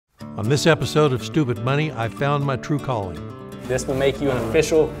On this episode of Stupid Money, I found my true calling. This will make you an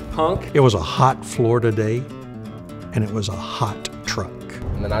official hunk. It was a hot Florida day, and it was a hot truck.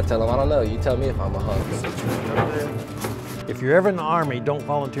 And then I tell them, I don't know, you tell me if I'm a hunk. If you're ever in the Army, don't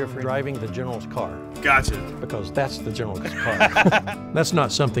volunteer for driving the general's car. Gotcha. Because that's the general's car. That's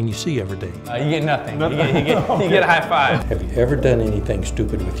not something you see every day. You get nothing. You get a high five. Have you ever done anything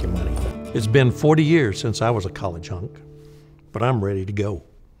stupid with your money? It's been 40 years since I was a college hunk, but I'm ready to go.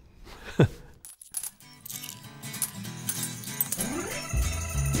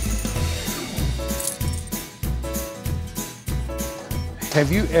 Have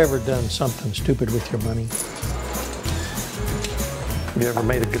you ever done something stupid with your money? You ever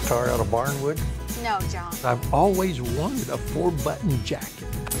made a guitar out of barnwood? No, John. I've always wanted a 4-button jacket.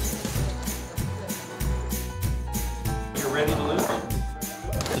 You're ready to lose?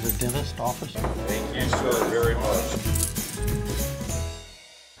 To the dentist office. Thank you so very much.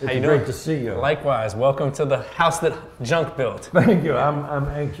 It's How you great doing? to see you. Likewise, welcome to the house that Junk built. Thank you. I'm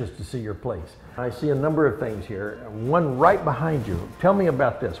anxious to see your place. I see a number of things here. One right behind you. Tell me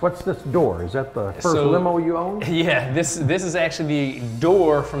about this. What's this door? Is that the first limo you owned? Yeah, this is actually the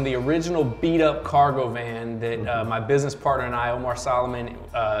door from the original beat-up cargo van that my business partner and I, Omar Solomon,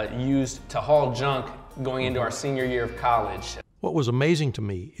 used to haul junk going into our senior year of college. What was amazing to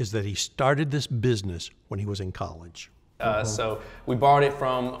me is that he started this business when he was in college. So we borrowed it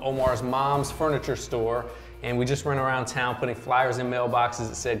from Omar's mom's furniture store, and we just went around town putting flyers in mailboxes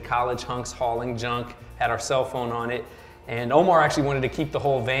that said college hunks hauling junk, had our cell phone on it. And Omar actually wanted to keep the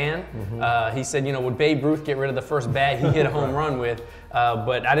whole van. He said, you know, would Babe Ruth get rid of the first bat he hit a home run with?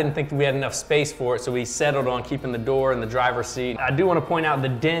 But I didn't think we had enough space for it, so we settled on keeping the door and the driver's seat. I do want to point out the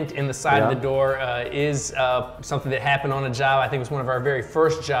dent in the side of the door is something that happened on a job. I think it was one of our very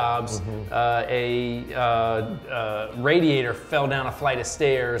first jobs. A radiator fell down a flight of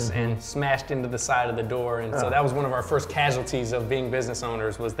stairs and smashed into the side of the door. And so that was one of our first casualties of being business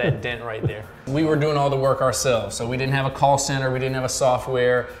owners, was that dent right there. We were doing all the work ourselves, so we didn't have a call center, we didn't have a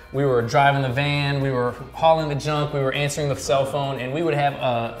software. We were driving the van, we were hauling the junk, we were answering the cell phone, and we would have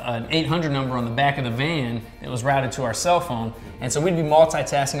an 800 number on the back of the van that was routed to our cell phone. And so we'd be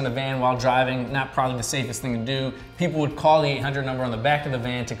multitasking in the van while driving, not probably the safest thing to do. People would call the 800 number on the back of the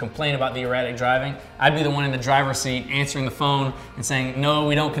van to complain about the erratic driving. I'd be the one in the driver's seat answering the phone and saying, no,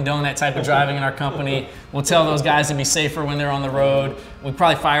 we don't condone that type of driving in our company. We'll tell those guys to be safer when they're on the road. We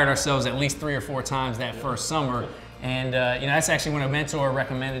probably fired ourselves at least 3 or 4 times that first summer. And you know, that's actually when a mentor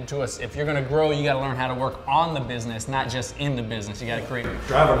recommended to us, if you're gonna grow, you gotta learn how to work on the business, not just in the business. You gotta create.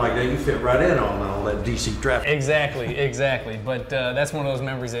 Driving like that, you fit right in on all that DC traffic. Exactly, exactly. But that's one of those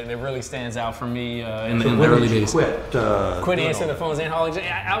memories that really stands out for me in the early days. Quit Answering the phones and hauling.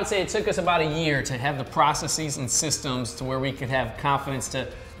 I would say it took us about a year to have the processes and systems to where we could have confidence to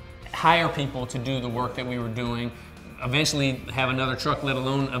hire people to do the work that we were doing. Eventually have another truck, let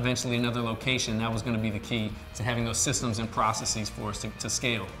alone eventually another location. That was going to be the key to having those systems and processes for us to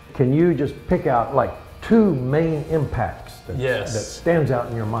scale. Can you just pick out like 2 main impacts that stands out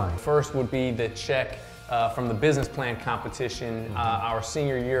in your mind? First would be the check from the business plan competition our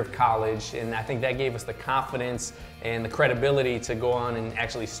senior year of college, and I think that gave us the confidence and the credibility to go on and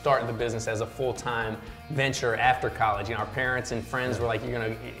actually start the business as a full-time venture after college. You know, our parents and friends were like, you're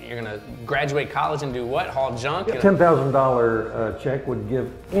gonna graduate college and do what? Haul junk? A $10,000 check would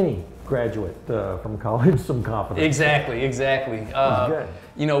give any graduate from college some confidence. Exactly.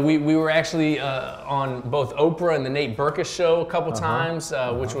 You know, we were actually on both Oprah and the Nate Berkus show a couple times,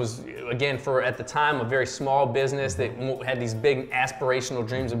 which was, again, for at the time, a very small business that had these big aspirational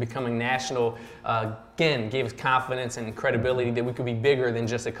dreams of becoming national. Again, gave us confidence and credibility that we could be bigger than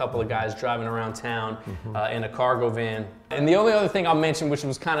just a couple of guys driving around town in a cargo van. And the only other thing I'll mention, which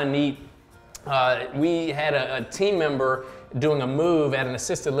was kind of neat, we had a team member doing a move at an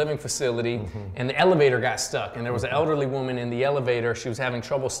assisted living facility, and the elevator got stuck, and there was an elderly woman in the elevator. She was having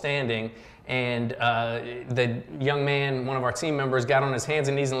trouble standing, and the young man, one of our team members, got on his hands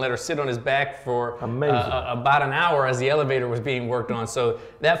and knees and let her sit on his back for about an hour as the elevator was being worked on. So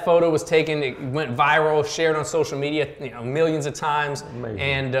that photo was taken, it went viral, shared on social media, you know, millions of times. Amazing.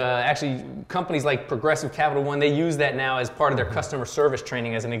 And actually companies like Progressive Capital One, they use that now as part of their customer service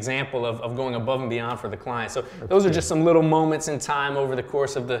training as an example of going above and beyond for the client. So those are just some little moments in time over the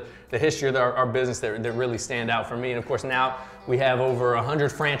course of the history of our business that really stand out for me. And of course now we have over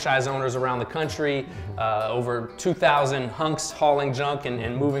 100 franchise owners around the country, over 2,000 hunks hauling junk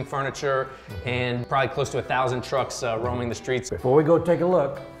and moving furniture, and probably close to 1,000 trucks roaming the streets. Before we go take a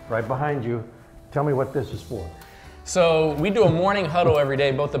look, right behind you, tell me what this is for. So we do a morning huddle every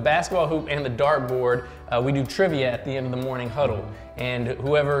day, both the basketball hoop and the dartboard. We do trivia at the end of the morning huddle. And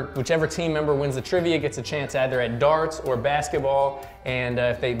whichever team member wins the trivia gets a chance either at darts or basketball. And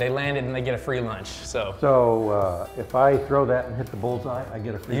if they land it, then they get a free lunch. So if I throw that and hit the bullseye, I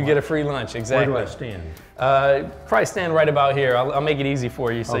get a free lunch? You get a free lunch, exactly. Where do I stand? Probably stand right about here. I'll make it easy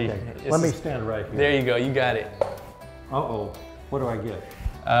for you. So okay. Let me stand right here. There you go, you got it. Uh-oh, what do I get?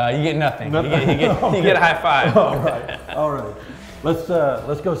 You get nothing. You get a high five. All right.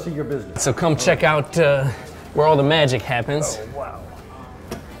 Let's go see your business. So come check out where all the magic happens. Oh, wow.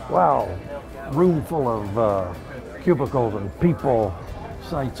 Wow, room full of cubicles and people,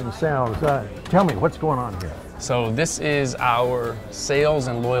 sights and sounds. Tell me, what's going on here? So this is our sales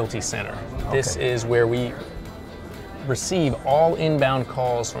and loyalty center. Okay. This is where we receive all inbound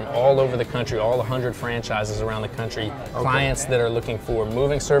calls from all over the country, all 100 franchises around the country, clients that are looking for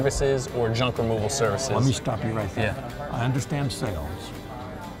moving services or junk removal services. Let me stop you right there. Yeah. I understand sales.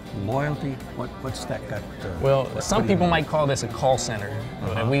 Loyalty, what's that got? Well, some people might call this a call center.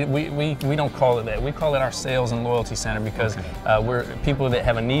 We don't call it that. We call it our sales and loyalty center because we're people that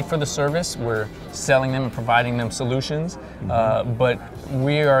have a need for the service. We're selling them and providing them solutions. But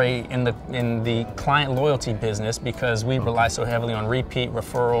we are in the client loyalty business because we rely so heavily on repeat,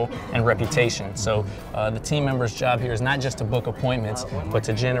 referral, and reputation. So the team member's job here is not just to book appointments, but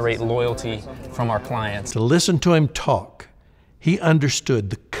to generate loyalty from our clients. To listen to him talk, he understood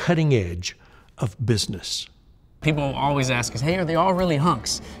the cutting edge of business. People always ask us, hey, are they all really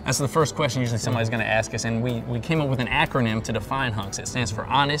hunks? That's the first question usually somebody's going to ask us, and we came up with an acronym to define hunks. It stands for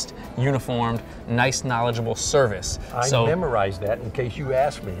honest, uniformed, nice, knowledgeable service. I memorized that in case you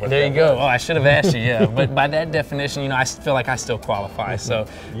asked me. There you go. Oh, I should have asked you, yeah. But by that definition, you know, I feel like I still qualify. So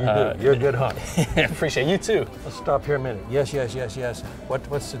you do. You're a good hunk. Appreciate you too. Let's stop here a minute. Yes.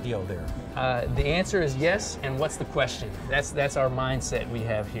 What's the deal there? The answer is yes, and what's the question? That's our mindset we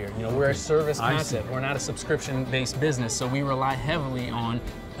have here. You know, we're a service concept. We're not a subscription-based business, so we rely heavily on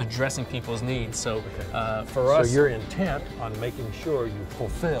addressing people's needs. So for us, so you're intent on making sure you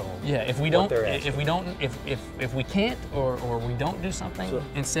fulfill. Yeah, if we can't or we don't do something,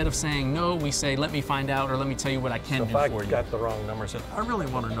 instead of saying no, we say let me find out or let me tell you what I can do for you. If I got the wrong number, said I really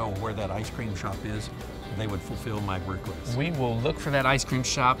want to know where that ice cream shop is, they would fulfill my request. We will look for that ice cream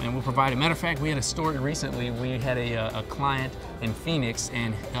shop and we'll provide it. Matter of fact, we had a story recently. We had a client in Phoenix,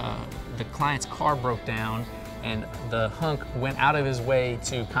 and the client's car broke down, and the hunk went out of his way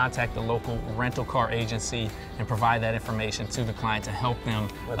to contact the local rental car agency and provide that information to the client to help them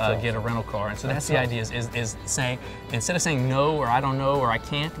get a rental car. And so that's the idea, is saying, instead of saying no or I don't know or I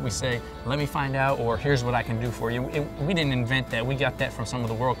can't, we say let me find out, or here's what I can do for you. We didn't invent that. We got that from some of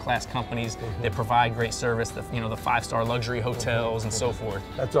the world-class companies that provide great service, the 5-star luxury hotels and so forth.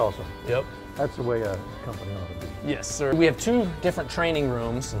 That's awesome. Yep. That's the way a company ought to be. Yes, sir. We have 2 different training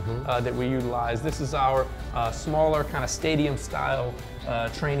rooms that we utilize. This is our smaller kind of stadium-style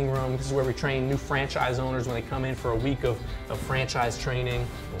training room. This is where we train new franchise owners when they come in for a week of franchise training.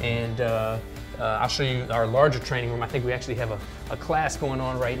 And I'll show you our larger training room. I think we actually have a class going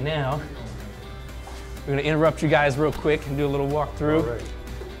on right now. We're going to interrupt you guys real quick and do a little walkthrough. All right.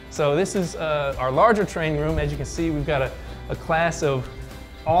 So this is our larger training room. As you can see, we've got a class of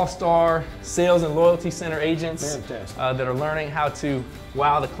all-star sales and loyalty center agents that are learning how to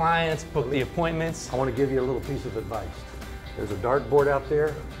wow the clients, book the appointments. I want to give you a little piece of advice. There's a dartboard out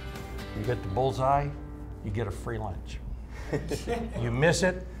there. You get the bullseye, you get a free lunch. You miss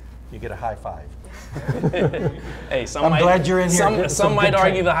it, you get a high five. Hey, I'm glad you're in here. Some might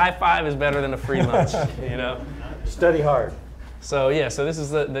argue the high five is better than a free lunch. You know, study hard. So yeah, so this is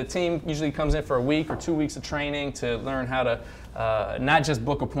the team usually comes in for a week or 2 weeks of training to learn how to not just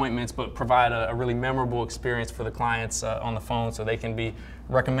book appointments, but provide a really memorable experience for the clients on the phone, so they can be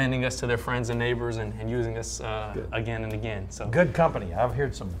recommending us to their friends and neighbors and using us again and again. So good company. I've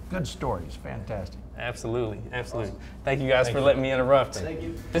heard some good stories. Fantastic. Absolutely, absolutely. Awesome. Thank you guys for letting me interrupt. Thank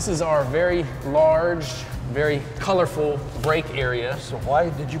you. This is our very large, very colorful break area. So why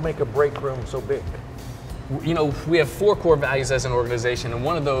did you make a break room so big? You know, we have 4 core values as an organization, and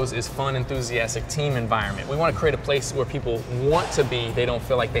one of those is fun, enthusiastic team environment. We want to create a place where people want to be, they don't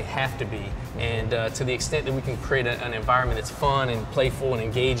feel like they have to be. And to the extent that we can create an environment that's fun and playful and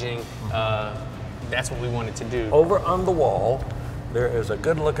engaging, that's what we wanted to do. Over on the wall, there is a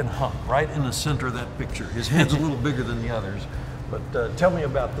good-looking hunk right in the center of that picture. His head's a little bigger than the others, but tell me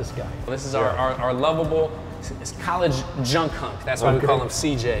about this guy. This is our lovable college junk hunk. That's why we call him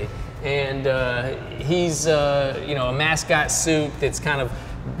CJ. And he's, you know, a mascot suit that's kind of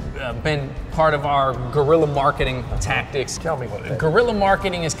been part of our guerrilla marketing tactics. Tell me what that is. Guerrilla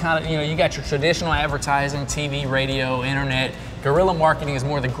marketing is kind of, you got your traditional advertising, TV, radio, internet. Guerrilla marketing is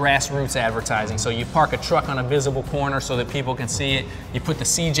more the grassroots advertising. So you park a truck on a visible corner so that people can see it. You put the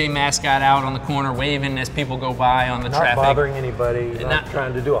CJ mascot out on the corner waving as people go by on the traffic. Not bothering anybody, not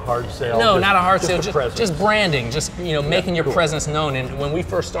trying to do a hard sell. No, not a hard sale, sale, just branding, just making your cool. presence known. And when we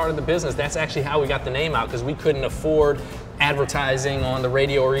first started the business, that's actually how we got the name out, because we couldn't afford advertising on the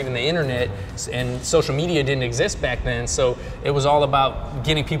radio or even the internet, and social media didn't exist back then, so it was all about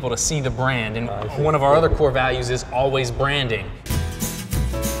getting people to see the brand. And one of our other core values is always branding.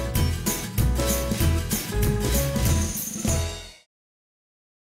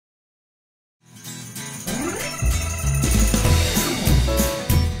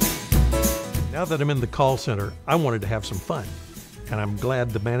 Now that I'm in the call center, I wanted to have some fun, and I'm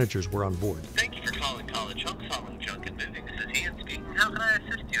glad the managers were on board. Thank you for calling College Hunks Hauling Junk and Moving. This is Ian speaking. How can I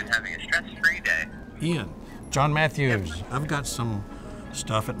assist you in having a stress-free day? Ian, John Matthews, I've got some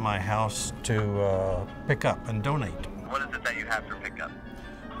stuff at my house to pick up and donate. What is it that you have for pickup?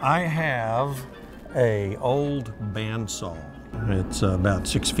 I have a old bandsaw. It's about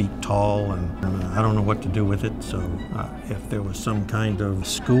 6 feet tall, and I don't know what to do with it, so if there was some kind of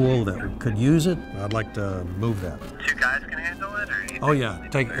school that could use it, I'd like to move that. 2 guys can handle it, or do you Oh yeah,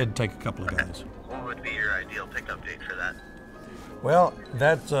 it'd take a couple of guys. What would be your ideal pickup date for that? Well,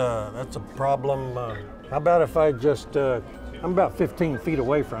 that's a problem. How about if I just, I'm about 15 feet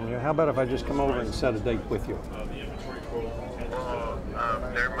away from you. How about if I just come over and set a date with you? Well,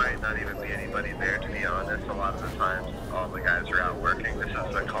 there might not even be anybody there, to be honest. A lot of the times, all the guys are out working. This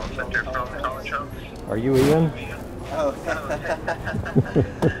is the call center from College Hunks. Are you Ian? Oh,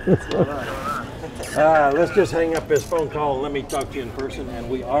 what's going on? Let's just hang up this phone call and let me talk to you in person, and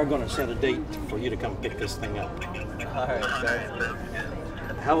we are going to set a date for you to come pick this thing up. All right, guys.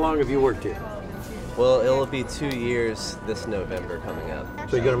 How long have you worked here? Well, it'll be 2 years this November coming up.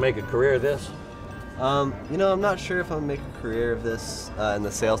 So you're going to make a career of this? I'm not sure if I'm gonna make a career of this in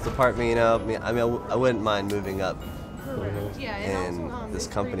the sales department. I wouldn't mind moving up in this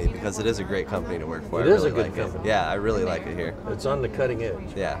company because it is a great company to work for. It is a good company. Yeah, I really like it here. It's on the cutting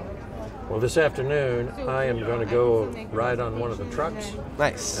edge. Yeah. Well, this afternoon, I am going to go ride on one of the trucks.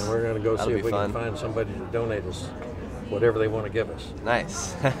 Nice. And we're going to go That'll see be if we fun. can find somebody to donate us whatever they want to give us.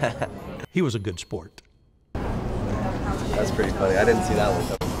 Nice. He was a good sport. That's pretty funny. I didn't see that one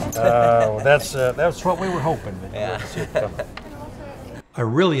coming. That's what we were hoping. That you wouldn't see it coming. I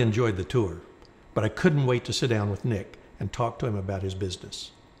really enjoyed the tour, but I couldn't wait to sit down with Nick and talk to him about his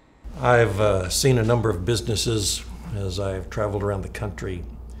business. I've seen a number of businesses as I've traveled around the country,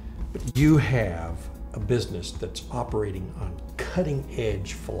 but you have a business that's operating on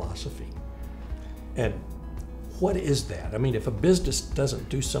cutting-edge philosophy. And what is that? I mean, if a business doesn't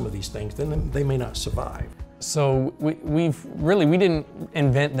do some of these things, then they may not survive. So we didn't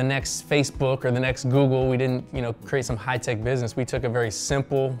invent the next Facebook or the next Google. We didn't, create some high-tech business. We took a very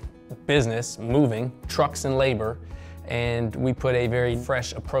simple business, moving, trucks and labor, and we put a very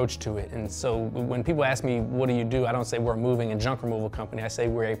fresh approach to it. And so when people ask me, what do you do? I don't say we're a moving and junk removal company. I say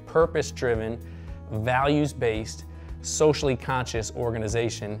we're a purpose-driven, values-based, socially conscious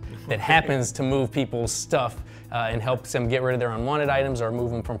organization that happens to move people's stuff and helps them get rid of their unwanted items or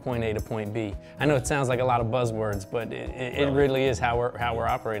move them from point A to point B. I know it sounds like a lot of buzzwords, but it really is how we're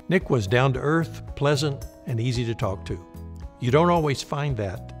operating. Nick was down to earth, pleasant, and easy to talk to. You don't always find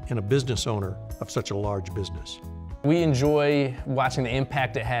that in a business owner of such a large business. We enjoy watching the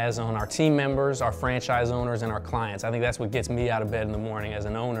impact it has on our team members, our franchise owners, and our clients. I think that's what gets me out of bed in the morning as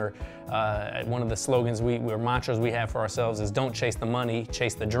an owner. One of the slogans or mantras we have for ourselves is don't chase the money,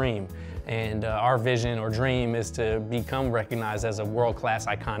 chase the dream. And our vision or dream is to become recognized as a world-class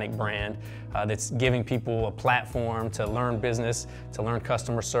iconic brand that's giving people a platform to learn business, to learn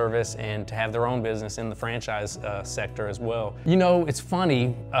customer service, and to have their own business in the franchise sector as well. It's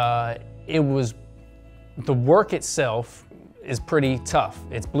funny, the work itself is pretty tough.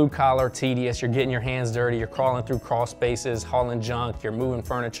 It's blue collar, tedious, you're getting your hands dirty, you're crawling through crawl spaces, hauling junk, you're moving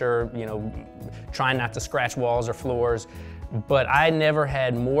furniture, trying not to scratch walls or floors. But I never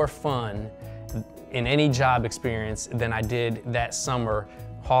had more fun in any job experience than I did that summer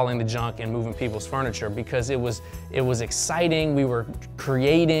hauling the junk and moving people's furniture, because it was exciting. We were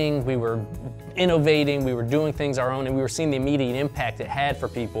creating, we were innovating, we were doing things our own, and we were seeing the immediate impact it had for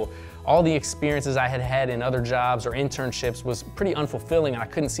people. all the experiences I had had in other jobs or internships was pretty unfulfilling, and I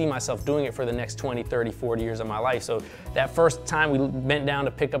couldn't see myself doing it for the next 20, 30, 40 years of my life. So that first time we bent down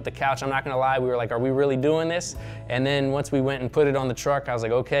to pick up the couch, I'm not gonna lie, we were like, are we really doing this? And then once we went and put it on the truck, I was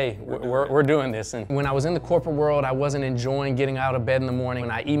like, okay, we're doing this. And when I was in the corporate world, I wasn't enjoying getting out of bed in the morning.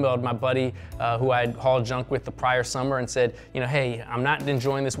 And I emailed my buddy who I had hauled junk with the prior summer and said, you know, hey, I'm not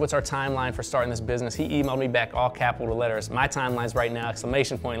enjoying this. What's our timeline for starting this business? He emailed me back all capital letters. My timeline's right now,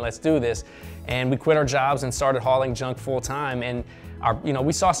 exclamation point, let's do this. And we quit our jobs and started hauling junk full time. And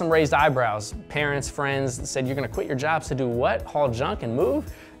we saw some raised eyebrows. Parents, friends said, you're gonna quit your jobs to do what? Haul junk and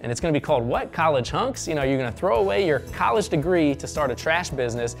move? And it's gonna be called what? College hunks? You know, you're gonna throw away your college degree to start a trash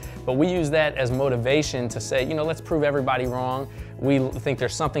business, but we use that as motivation to say, you know, let's prove everybody wrong. We think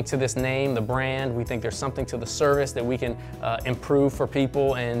there's something to this name, the brand. We think there's something to the service that we can improve for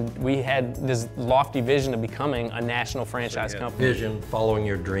people. And we had this lofty vision of becoming a national franchise company. Vision, following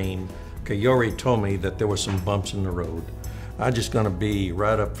your dream. Okay, you already told me that there were some bumps in the road. I'm just gonna be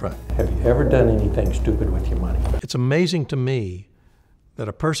right up front. Have you ever done anything stupid with your money? It's amazing to me that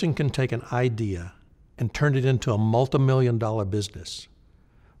a person can take an idea and turn it into a multi-million-dollar business,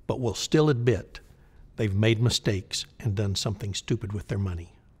 but will still admit they've made mistakes and done something stupid with their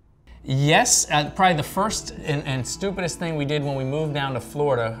money. Yes, probably the first and stupidest thing we did when we moved down to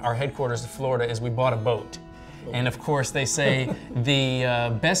Florida, our headquarters to Florida, is we bought a boat. And of course they say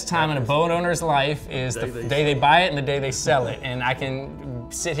the best time in a boat owner's life is the day they buy it and the day they sell it. And I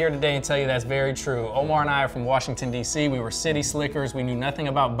can sit here today and tell you that's very true. Omar and I are from Washington, D.C. We were city slickers. We knew nothing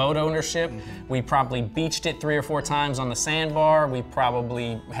about boat ownership. We probably beached it 3 or 4 times on the sandbar. We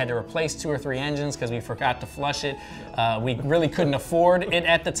probably had to replace 2 or 3 engines because we forgot to flush it. We really couldn't afford it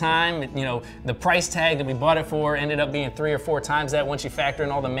at the time. You know, the price tag that we bought it for ended up being 3 or 4 times that once you factor in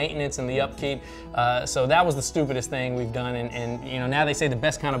all the maintenance and the upkeep. So that was the stupidest thing we've done. And you know, now they say the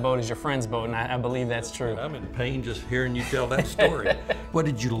best kind of boat is your friend's boat, and I believe that's true. I'm in pain just hearing you tell that story. What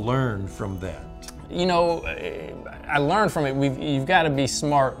did you learn from that? You know, I learned from it. You've got to be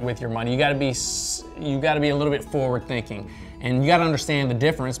smart with your money. You got to be a little bit forward thinking, and you got to understand the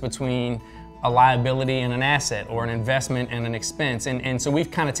difference between a liability and an asset, or an investment and an expense. And so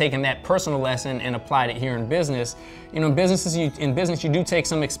we've kind of taken that personal lesson and applied it here in business. You know, in business you do take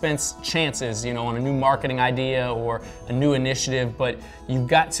some expense chances, you know, on a new marketing idea or a new initiative, but you've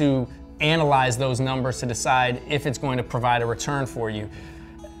got to analyze those numbers to decide if it's going to provide a return for you.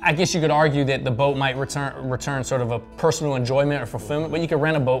 I guess you could argue that the boat might return sort of a personal enjoyment or fulfillment, but you could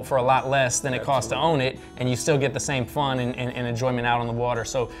rent a boat for a lot less than it costs to own it, and you still get the same fun and enjoyment out on the water.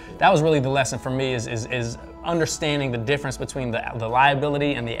 So that was really the lesson for me, is understanding the difference between the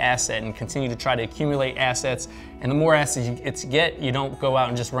liability and the asset, and continue to try to accumulate assets. And the more assets you get, you don't go out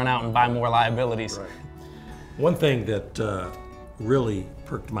and just run out and buy more liabilities. Right. One thing that really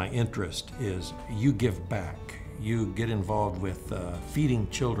perked my interest is you give back. You get involved with feeding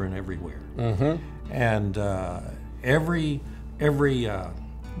children everywhere. Mm-hmm. And every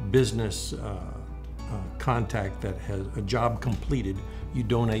business contact that has a job completed, you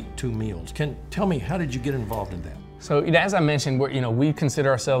donate 2 meals. Tell me, how did you get involved in that? So as I mentioned, we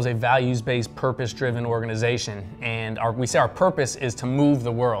consider ourselves a values-based, purpose-driven organization, and we say our purpose is to move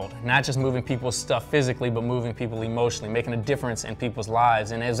the world, not just moving people's stuff physically, but moving people emotionally, making a difference in people's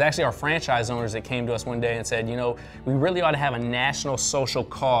lives. And it was actually our franchise owners that came to us one day and said, you know, we really ought to have a national social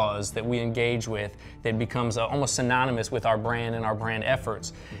cause that we engage with that becomes almost synonymous with our brand and our brand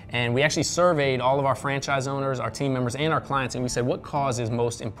efforts. And we actually surveyed all of our franchise owners, our team members, and our clients, and we said, what cause is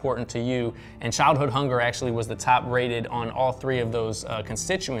most important to you? And childhood hunger actually was the top rated on all 3 of those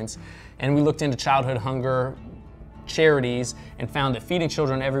constituents. And we looked into childhood hunger charities and found that feeding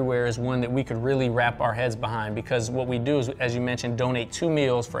children everywhere is one that we could really wrap our heads behind, because what we do is, as you mentioned, donate 2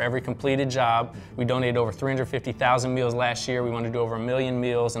 meals for every completed job. We donated over 350,000 meals last year. We want to do over 1 million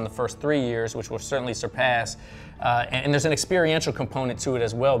meals in the first 3 years, which will certainly surpass. And there's an experiential component to it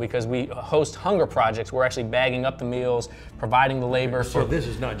as well, because we host hunger projects. We're actually bagging up the meals, providing the labor. So this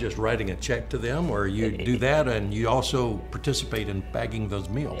is not just writing a check to them, or you do that and you also participate in bagging those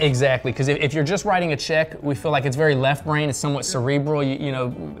meals. Exactly, because if you're just writing a check, we feel like it's very left brain, it's somewhat cerebral.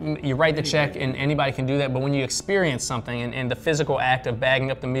 You write the check and anybody can do that, but when you experience something and the physical act of bagging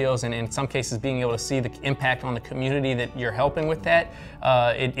up the meals, and in some cases being able to see the impact on the community that you're helping with that,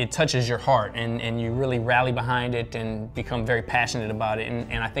 it touches your heart, and you really rally behind it and become very passionate about it.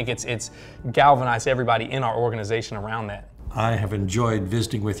 And I think it's galvanized everybody in our organization around that. I have enjoyed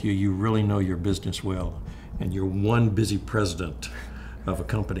visiting with you. You really know your business well, and you're one busy president of a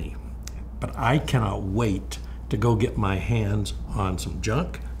company. But I cannot wait to go get my hands on some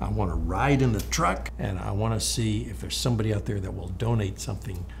junk. I want to ride in the truck, and I want to see if there's somebody out there that will donate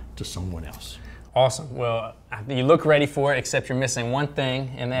something to to someone else. Awesome. Well, you look ready for it, except you're missing one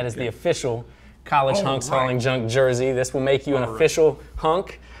thing, and that is the official College Hunks Hauling Junk jersey. This will make you an official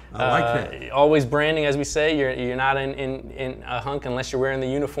hunk. I like that. Always branding, as we say. You're not in a hunk unless you're wearing the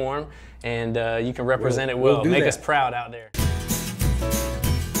uniform, and you can represent it well. Make us proud out there.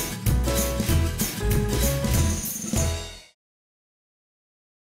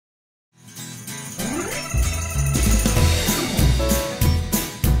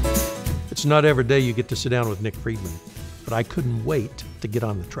 It's not every day you get to sit down with Nick Friedman, but I couldn't wait to get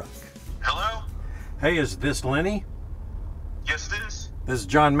on the truck. Hello? Hey, is this Lenny? Yes, it is. This is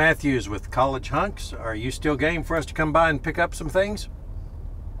John Matthews with College Hunks. Are you still game for us to come by and pick up some things?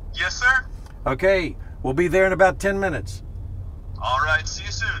 Yes, sir. Okay, we'll be there in about 10 minutes. All right, see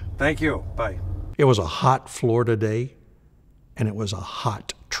you soon. Thank you. Bye. It was a hot Florida day, and it was a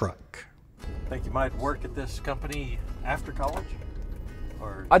hot truck. Think you might work at this company after college?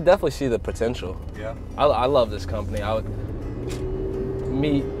 Or I definitely see the potential. yeah? I love this company. I would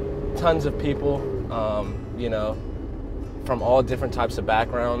meet tons of people, you know, from all different types of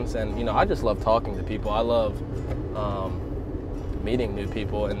backgrounds, and you know, I just love talking to people. I love meeting new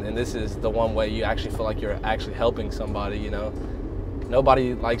people, and this is the one way you actually feel like you're actually helping somebody. You know,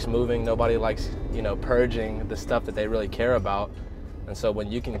 nobody likes moving. Nobody likes, you know, purging the stuff that they really care about, and so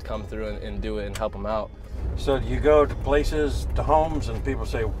when you can come through and do it and help them out. So you go to places, to homes, and people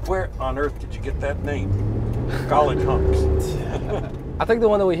say, where on earth did you get that name? College Hunks. I think the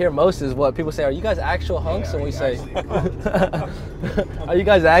one that we hear most is what people say, are you guys actual hunks? Yeah, and we say, are are you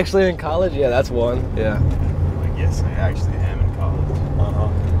guys actually in college? Yeah, that's one. Yeah. Like, yes, I actually am in college.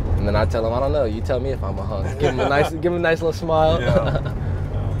 And then I tell them, I don't know. You tell me if I'm a hunk. Give them a nice little smile. Yeah.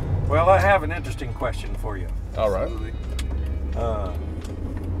 Well, I have an interesting question for you. All right.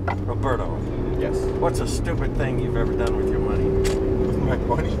 Roberto, Yes. what's a stupid thing you've ever done with your money? With my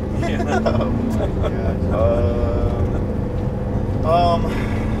money? Yeah. Oh my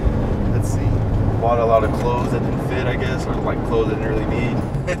gosh. Let's see. Bought a lot of clothes that didn't fit, I guess, or like clothes I didn't really need.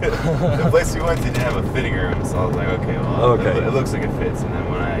 The place we went to didn't have a fitting room, so I was like, okay, well, it looks like it fits. And then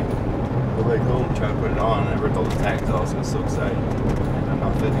when I go back home and try to put it on, I ripped all the tags off, so I was so excited. And I'm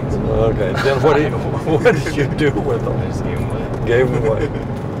not fitting. So Okay, then what did you do with them? I just gave them away. Gave them away.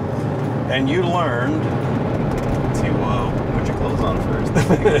 And you learned To put your clothes on first.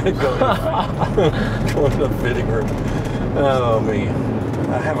 Go to the fitting room. Oh, me.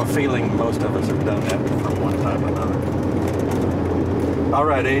 I have a feeling most of us have done that from one time or another. All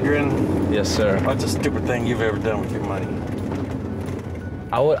right, Adrian, Yes, sir. what's a stupid thing you've ever done with your money?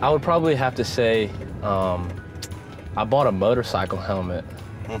 I would probably have to say, I bought a motorcycle helmet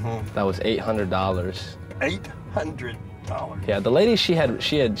that was $800. $800. Yeah, the lady she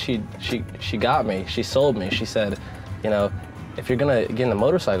got me. She sold me. She said, you know, if you're gonna get in a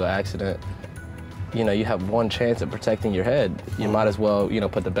motorcycle accident, you know, you have one chance at protecting your head. You might as well, you know,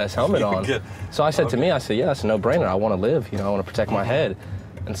 put the best helmet on. So I said to me, I said, yeah, it's a no-brainer. I want to live. You know, I want to protect my head.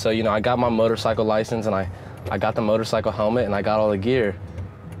 And so, you know, I got my motorcycle license, and I got the motorcycle helmet, and I got all the gear.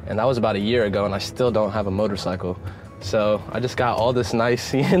 And that was about a year ago, and I still don't have a motorcycle. So I just got all this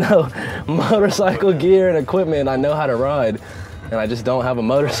nice, you know, motorcycle gear and equipment, and I know how to ride. And I just don't have a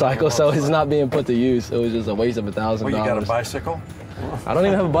motorcycle, so it's not being put to use. It was just a waste of $1,000. Well, you got a bicycle? I don't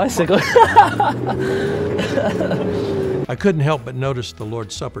even have a bicycle. I couldn't help but notice the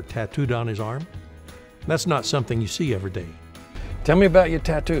Lord's Supper tattooed on his arm. That's not something you see every day. Tell me about your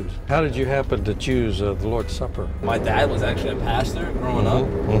tattoos. How did you happen to choose the Lord's Supper? My dad was actually a pastor growing up,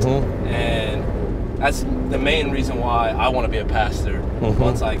 and that's the main reason why I want to be a pastor.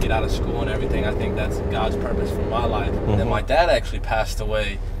 Once I get out of school and everything, I think that's God's purpose for my life. And my dad actually passed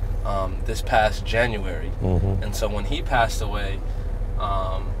away this past January, and so when he passed away,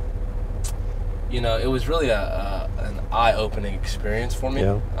 you know, it was really an eye-opening experience for me.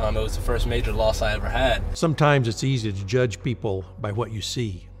 It was the first major loss I ever had. Sometimes it's easy to judge people by what you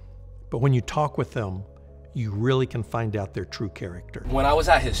see, but when you talk with them, you really can find out their true character. When I was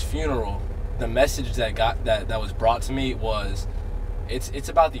at his funeral, the message that was brought to me was, it's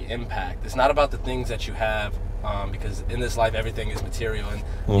about the impact. It's not about the things that you have, because in this life everything is material, and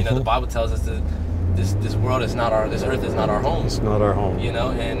you know the Bible tells us that this world is not this earth is not our home. It's not our home. You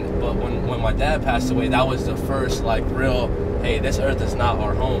know, but when my dad passed away, that was the first like real, hey, this earth is not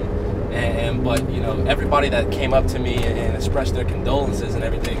our home. But you know, everybody that came up to me and expressed their condolences and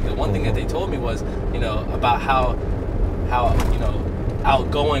everything, the one thing that they told me was, you know, about how you know,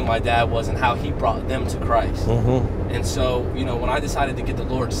 outgoing my dad was and how he brought them to Christ. And so, you know, when I decided to get the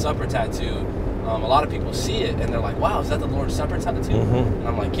Lord's Supper tattoo, A lot of people see it and they're like, wow, is that the Lord's Supper tattoo? And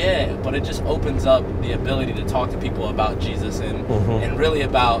I'm like, yeah, but it just opens up the ability to talk to people about Jesus and really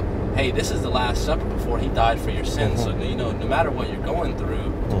about, hey, this is the Last Supper before he died for your sins. So, you know, no matter what you're going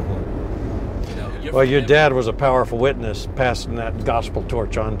through, you know, well, your dad was a powerful witness passing that gospel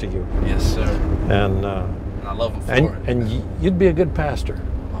torch on to you. Yes, sir. And I love him for it. And you'd be a good pastor.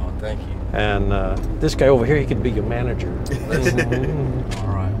 Oh, thank you. And this guy over here, he could be your manager. All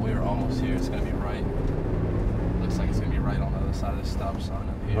right, we're almost here. It's going to be right. Looks like it's going to be right on the other side of the stop sign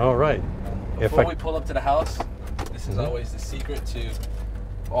up here. All right. Before we pull up to the house, this is always the secret to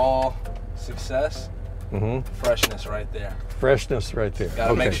all success. Freshness right there. Freshness right there. Got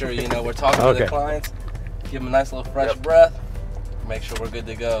to make sure, you know, we're talking to the clients, give them a nice little fresh breath, make sure we're good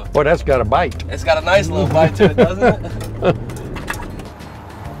to go. Boy, that's got a bite. It's got a nice little bite to it, doesn't it?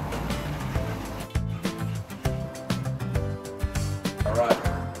 All right.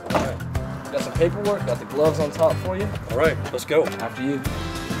 Got some paperwork, got the gloves on top for you. All right, let's go. After you.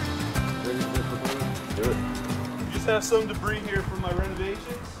 Do it. Just have some debris here from my renovations.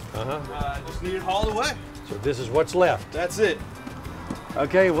 Just need it hauled away. So this is what's left. That's it.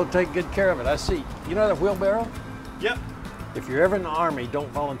 Okay, we'll take good care of it. I see. You know that wheelbarrow? Yep. If you're ever in the Army, don't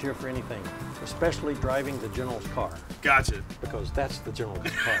volunteer for anything, especially driving the general's car. Gotcha. Because that's the general's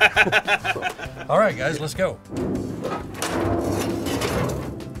car. So, all right, guys, let's go.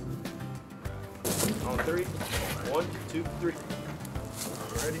 On 3. 1, 2, 3.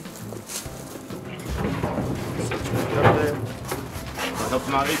 Ready? Up there. Help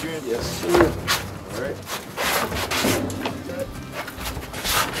him out, Adrian? Yes, sir. All right.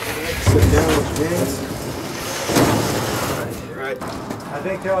 Sit down with your hands. All right. I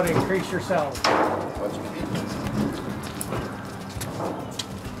think they ought to increase your salary. Watch your feet.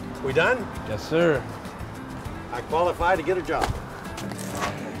 We done? Yes, sir. I qualify to get a job.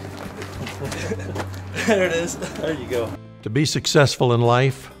 There it is. There you go. To be successful in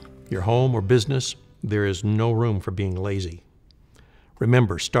life, your home or business, there is no room for being lazy.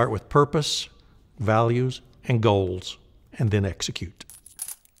 Remember, start with purpose, values, and goals, and then execute.